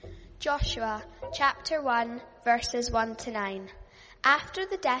Joshua, chapter 1, verses 1 to 9. After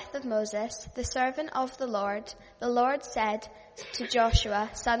the death of Moses, the servant of the Lord said to Joshua,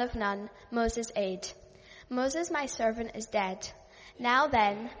 son of Nun, Moses' aide, Moses, my servant, is dead. Now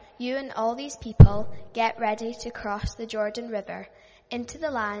then, you and all these people get ready to cross the Jordan River into the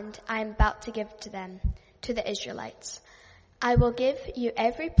land I am about to give to them, to the Israelites. I will give you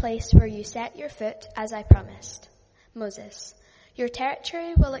every place where you set your foot as I promised. Moses, your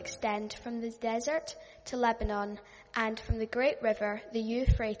territory will extend from the desert to Lebanon and from the great river, the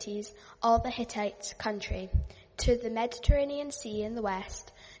Euphrates, all the Hittites' country, to the Mediterranean Sea in the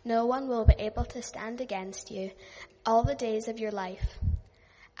west. No one will be able to stand against you all the days of your life.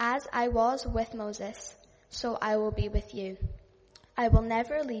 As I was with Moses, so I will be with you. I will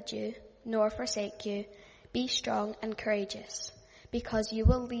never lead you nor forsake you. Be strong and courageous, because you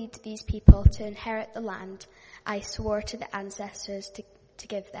will lead these people to inherit the land I swore to the ancestors to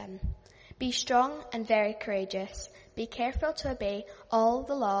give them. Be strong and very courageous. Be careful to obey all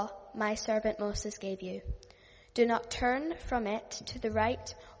the law my servant Moses gave you. Do not turn from it to the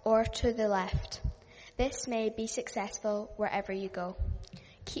right or to the left. This may be successful wherever you go.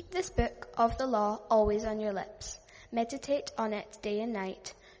 Keep this book of the law always on your lips. Meditate on it day and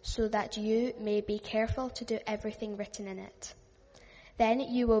night, so that you may be careful to do everything written in it. Then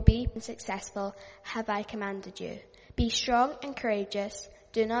you will be successful, have I commanded you. Be strong and courageous.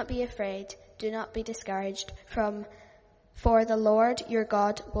 Do not be afraid. Do not be discouraged. For the Lord your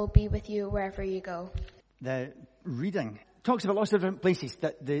God will be with you wherever you go. The reading talks about lots of different places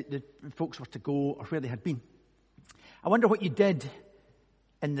that the folks were to go or where they had been. I wonder what you did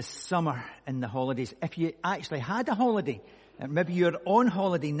in the summer, in the holidays, if you actually had a holiday. Maybe you're on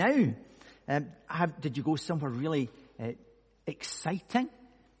holiday now. Did you go somewhere really exciting?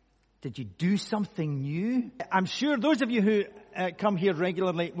 Did you do something new? I'm sure those of you who come here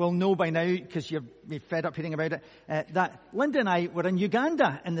regularly will know by now, because you've been fed up hearing about it, that Linda and I were in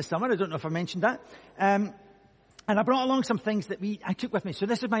Uganda in the summer. I don't know if I mentioned that. And I brought along some things that I took with me. So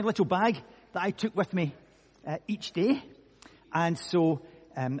this is my little bag that I took with me each day. And so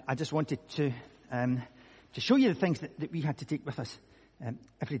I just wanted to show you the things that we had to take with us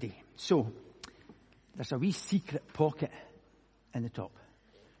every day. So there's a wee secret pocket in the top.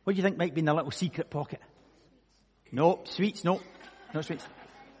 What do you think might be in the little secret pocket? No, sweets, no sweets.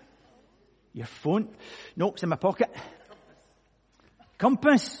 Your phone? Nope, it's in my pocket.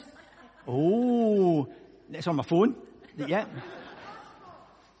 Compass? Oh, it's on my phone. Yeah.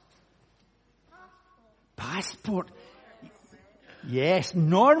 Passport? Yes,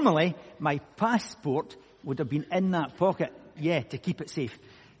 normally my passport would have been in that pocket, to keep it safe.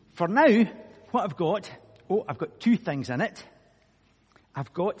 For now, what I've got two things in it.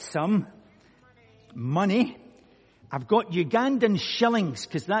 I've got some money. I've got Ugandan shillings,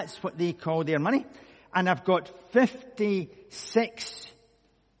 because that's what they call their money. And I've got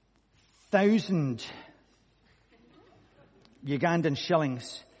 56,000 Ugandan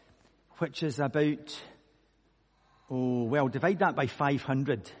shillings, which is about, divide that by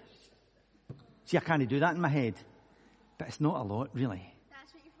 500. See, I can't do that in my head. But it's not a lot, really.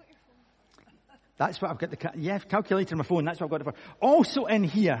 That's what you put your phone. That's what I've got calculator on my phone. That's what I've got it for. Also in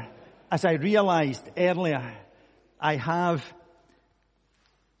here, as I realized earlier, I have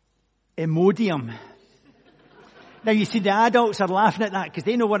Imodium. Now you see, the adults are laughing at that because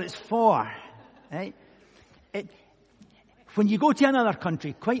they know what it's for, right? When you go to another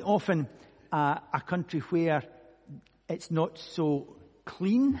country, quite often a country where it's not so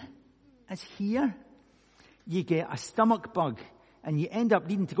clean as here, you get a stomach bug and you end up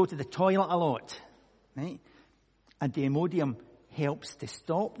needing to go to the toilet a lot, right? And the Imodium helps to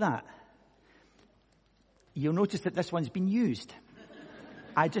stop that. You'll notice that this one's been used.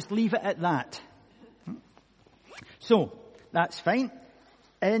 I just leave it at that. So, that's fine.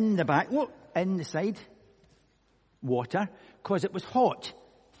 In the back, look, in the side, water, because it was hot.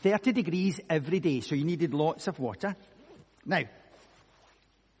 30 degrees every day, so you needed lots of water. Now,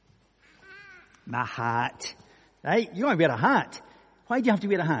 my hat. Right? You want to wear a hat. Why do you have to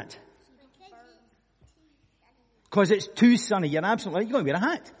wear a hat? Because it's too sunny. You're absolutely right. You've got to wear a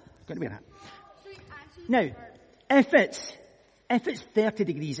hat. You've got to wear a hat. Now, if it's 30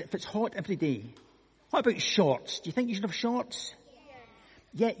 degrees, if it's hot every day, what about shorts? Do you think you should have shorts?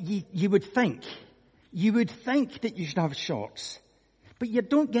 Yeah, you would think. You would think that you should have shorts. But you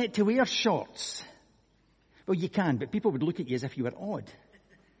don't get to wear shorts. Well, you can, but people would look at you as if you were odd.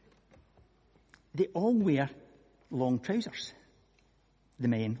 They all wear long trousers. The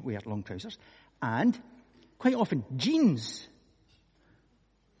men wear long trousers. And quite often jeans.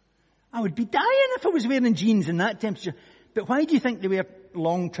 I would be dying if I was wearing jeans in that temperature. But why do you think they wear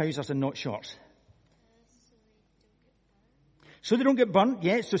long trousers and not shorts? So they don't get burnt,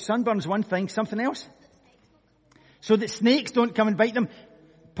 yeah. So sunburn's one thing. Something else? So that snakes don't come and bite them.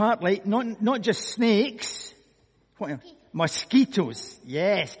 Partly, not just snakes. What else? Mosquitoes.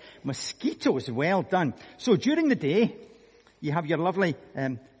 Yes, mosquitoes. Well done. So during the day, you have your lovely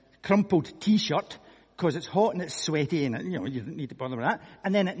crumpled t-shirt because it's hot and it's sweaty and you don't need to bother with that.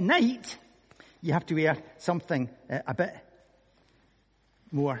 And then at night, you have to wear something a bit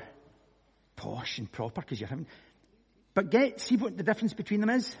more posh and proper because you're having. But see what the difference between them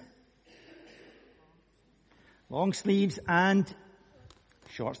is? Long sleeves and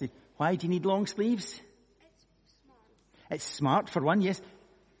short sleeves. Why do you need long sleeves? It's smart for one, yes.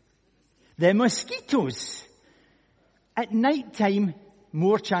 The mosquitoes. At night time,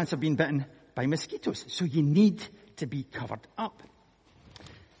 more chance of being bitten by mosquitoes. So you need to be covered up.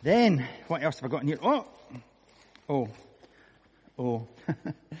 Then, what else have I got in here? Oh.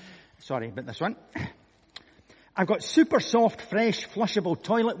 Sorry about this one. I've got super soft, fresh, flushable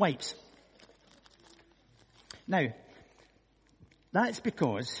toilet wipes. Now, that's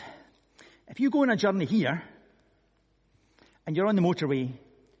because if you go on a journey here and you're on the motorway,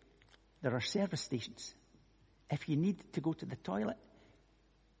 there are service stations. If you need to go to the toilet,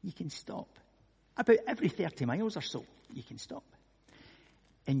 you can stop. About every 30 miles or so, you can stop.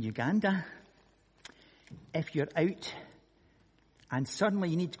 In Uganda, if you're out and suddenly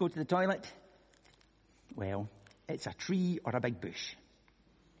you need to go to the toilet, well, it's a tree or a big bush.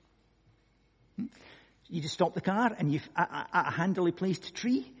 You just stop the car and you've a handily placed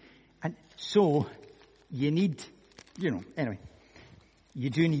tree. And so you need, anyway, you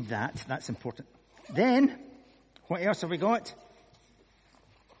do need that. That's important. Then, what else have we got?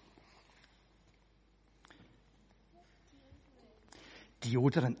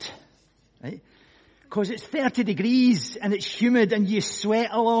 Deodorant, right? Because it's 30 degrees and it's humid and you sweat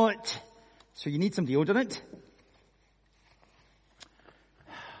a lot. So you need some deodorant.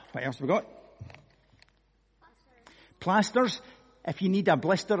 What else have we got? Plasters. If you need a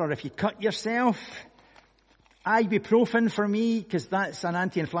blister or if you cut yourself. Ibuprofen for me, because that's an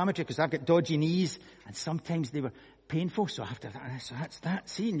anti-inflammatory, because I've got dodgy knees and sometimes they were painful, so I have to, so that's that.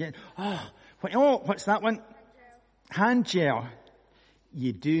 See, and what's that one? Hand gel.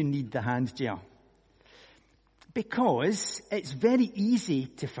 You do need the hand gel. Because it's very easy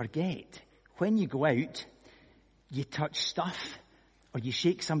to forget. When you go out, you touch stuff, or you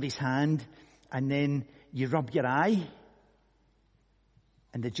shake somebody's hand, and then you rub your eye.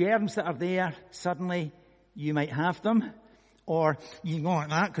 And the germs that are there, suddenly you might have them. Or you go like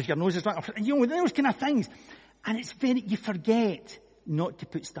that because your nose is right. Those kind of things. And you forget not to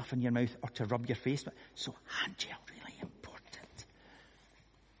put stuff in your mouth or to rub your face. So hand gel, really important.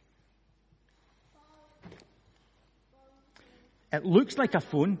 It looks like a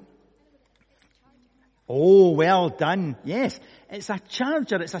phone. Oh, well done. Yes. It's a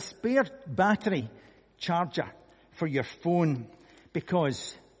charger. It's a spare battery charger for your phone.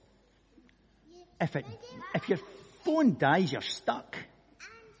 Because if your phone dies, you're stuck.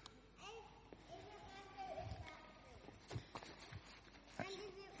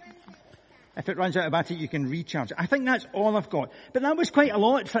 If it runs out of battery, you can recharge it. I think that's all I've got. But that was quite a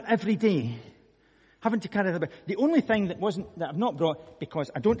lot for every day. Having to carry that. The only thing that I've not brought,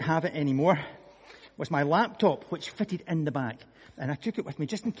 because I don't have it anymore, was my laptop, which fitted in the back. And I took it with me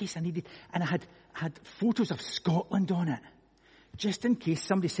just in case I needed, and I had photos of Scotland on it. Just in case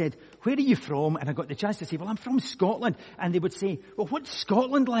somebody said, where are you from? And I got the chance to say, well, I'm from Scotland. And they would say, well, what's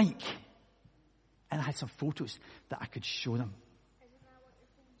Scotland like? And I had some photos that I could show them.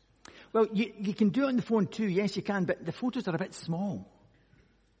 Well, you can do it on the phone too. Yes, you can. But the photos are a bit small.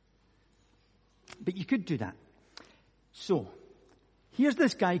 But you could do that. So, here's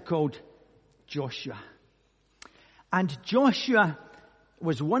this guy called Joshua. And Joshua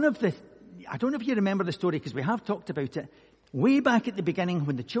was one of I don't know if you remember the story because we have talked about it. Way back at the beginning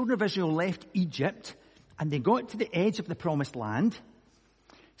when the children of Israel left Egypt and they got to the edge of the promised land,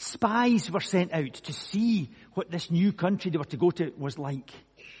 spies were sent out to see what this new country they were to go to was like.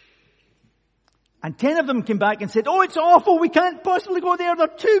 And 10 of them came back and said, oh, it's awful, we can't possibly go there, they're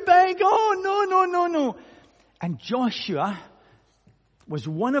too big, oh, no. And Joshua was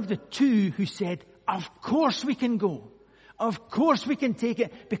one of the 2 who said, of course we can go. Of course we can take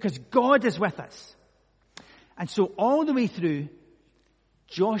it because God is with us. And so all the way through,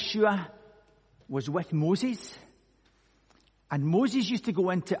 Joshua was with Moses. And Moses used to go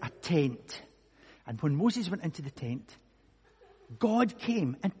into a tent. And when Moses went into the tent, God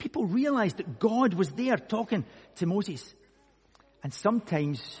came. And people realized that God was there talking to Moses. And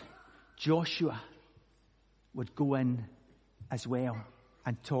sometimes Joshua would go in as well.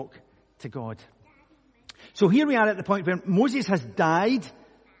 and talk to God. So here we are at the point where Moses has died.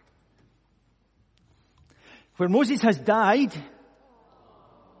 Where Moses has died.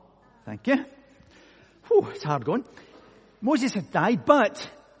 Thank you. Whew, it's hard going. Moses has died, but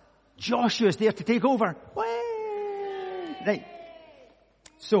Joshua is there to take over. Right.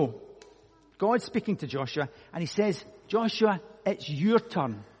 So, God's speaking to Joshua, and he says, Joshua, it's your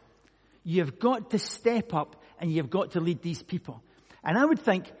turn. You've got to step up, and you've got to lead these people. And I would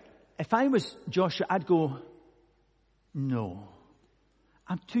think, if I was Joshua, I'd go, no,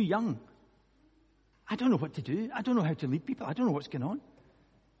 I'm too young. I don't know what to do. I don't know how to lead people. I don't know what's going on.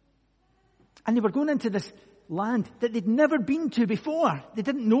 And they were going into this land that they'd never been to before. They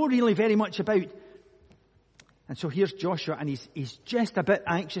didn't know really very much about. And so here's Joshua, and he's just a bit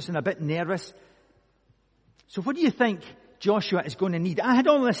anxious and a bit nervous. So what do you think Joshua is going to need? I had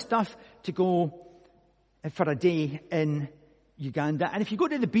all this stuff to go for a day in Uganda. And if you go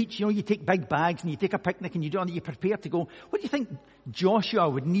to the beach, you take big bags and you take a picnic and you prepare to go. What do you think Joshua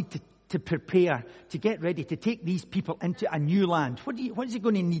would need to prepare, to get ready, to take these people into a new land? What is he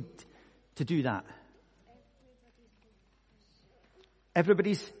going to need to do that?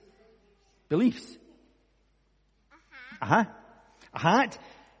 Everybody's beliefs. A hat?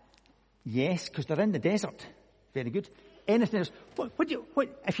 Yes, because they're in the desert. Very good. Anything else?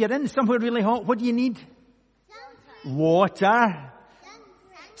 If you're in somewhere really hot, what do you need? Water.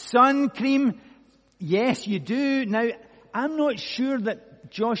 Sun cream. Yes, you do. Now, I'm not sure that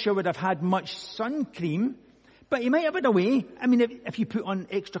Joshua would have had much sun cream, but he might have it away. I mean, if you put on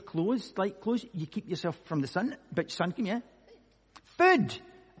extra clothes, light clothes, you keep yourself from the sun. But sun cream, yeah. Food.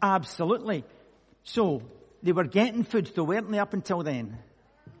 Absolutely. So, they were getting food, though, weren't they, up until then?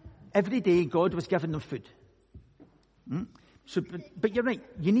 Every day, God was giving them food. So, but you're right.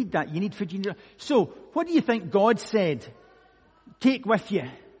 You need that. You need food. So, what do you think God said? Take with you.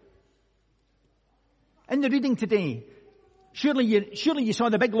 In the reading today, surely you saw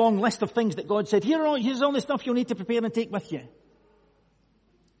the big long list of things that God said. Here's all the stuff you'll need to prepare and take with you.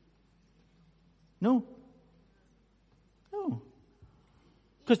 No.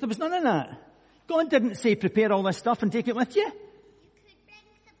 Because there was none of that. God didn't say prepare all this stuff and take it with you.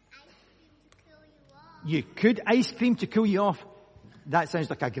 You could ice cream to cool you off. That sounds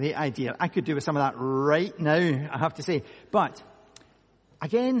like a great idea. I could do with some of that right now, I have to say. But,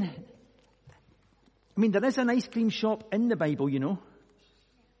 again, I mean, there is an ice cream shop in the Bible,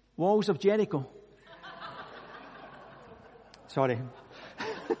 Walls of Jericho. Sorry.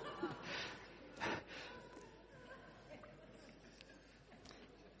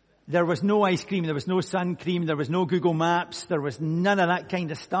 There was no ice cream, there was no sun cream, there was no Google Maps, there was none of that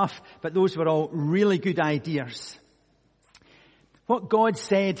kind of stuff, but those were all really good ideas. What God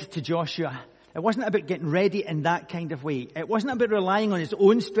said to Joshua, it wasn't about getting ready in that kind of way. It wasn't about relying on his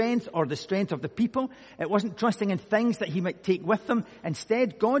own strength or the strength of the people. It wasn't trusting in things that he might take with them.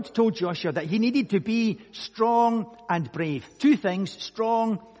 Instead, God told Joshua that he needed to be strong and brave. Two things,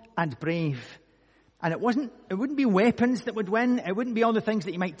 strong and brave. And it wouldn't be weapons that would win. It wouldn't be all the things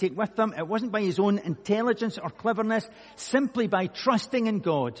that he might take with them. It wasn't by his own intelligence or cleverness, simply by trusting in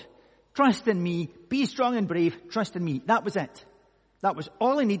God. Trust in me, be strong and brave, trust in me. That was it. That was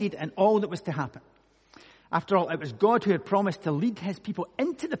all he needed and all that was to happen. After all, it was God who had promised to lead his people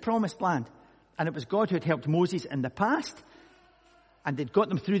into the promised land. And it was God who had helped Moses in the past. And they'd got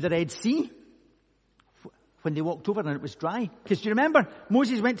them through the Red Sea when they walked over and it was dry. Because do you remember,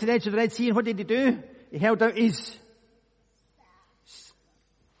 Moses went to the edge of the Red Sea and what did he do? He held out his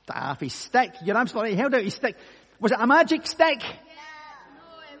staff, his stick. You're absolutely right. He held out his stick. Was it a magic stick?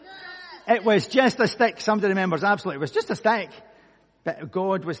 It was just a stick. Somebody remembers. Absolutely. It was just a stick. But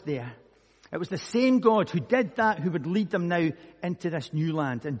God was there. It was the same God who did that who would lead them now into this new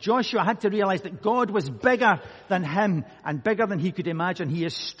land. And Joshua had to realize that God was bigger than him and bigger than he could imagine. He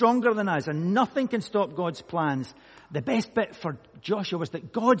is stronger than us and nothing can stop God's plans. The best bit for Joshua was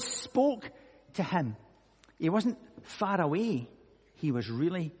that God spoke to him. He wasn't far away. He was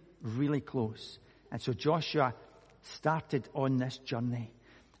really, really close. And so Joshua started on this journey.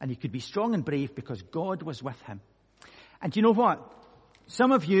 And he could be strong and brave because God was with him. And you know what?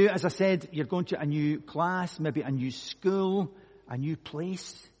 Some of you, as I said, you're going to a new class, maybe a new school, a new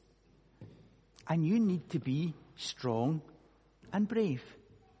place. And you need to be strong and brave.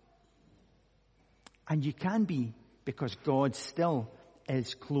 And you can be because God still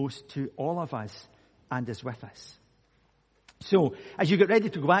is close to all of us and is with us. So, as you get ready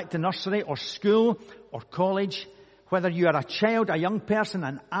to go back to nursery or school or college, whether you are a child, a young person,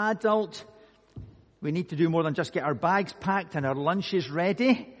 an adult, we need to do more than just get our bags packed and our lunches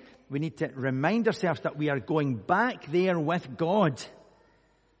ready. We need to remind ourselves that we are going back there with God.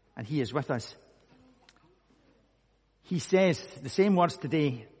 and he is with us. He says the same words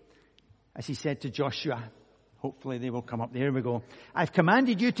today as he said to Joshua. Hopefully they will come up. There we go. I've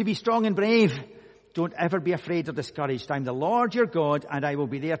commanded you to be strong and brave. Don't ever be afraid or discouraged. I'm the Lord your God, and I will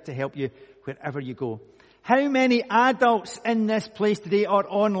be there to help you wherever you go. How many adults in this place today or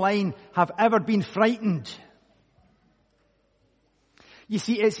online have ever been frightened? You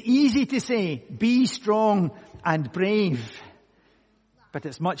see, it's easy to say, be strong and brave, but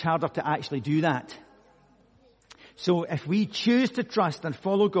it's much harder to actually do that. So if we choose to trust and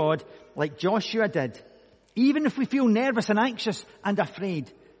follow God like Joshua did, even if we feel nervous and anxious and afraid,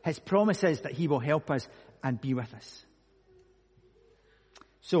 his promise is that he will help us and be with us.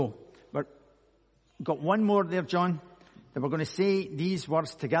 So, we've got one more there, John, that we're going to say these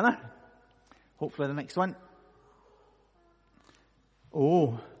words together. Hopefully the next one.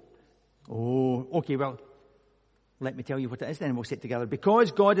 Okay, well, let me tell you what it is then, and we'll say it together.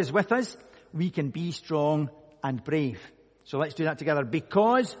 Because God is with us, we can be strong and brave. So let's do that together.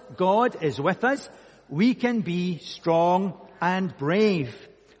 Because God is with us, we can be strong and brave.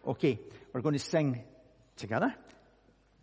 Okay, we're going to sing together.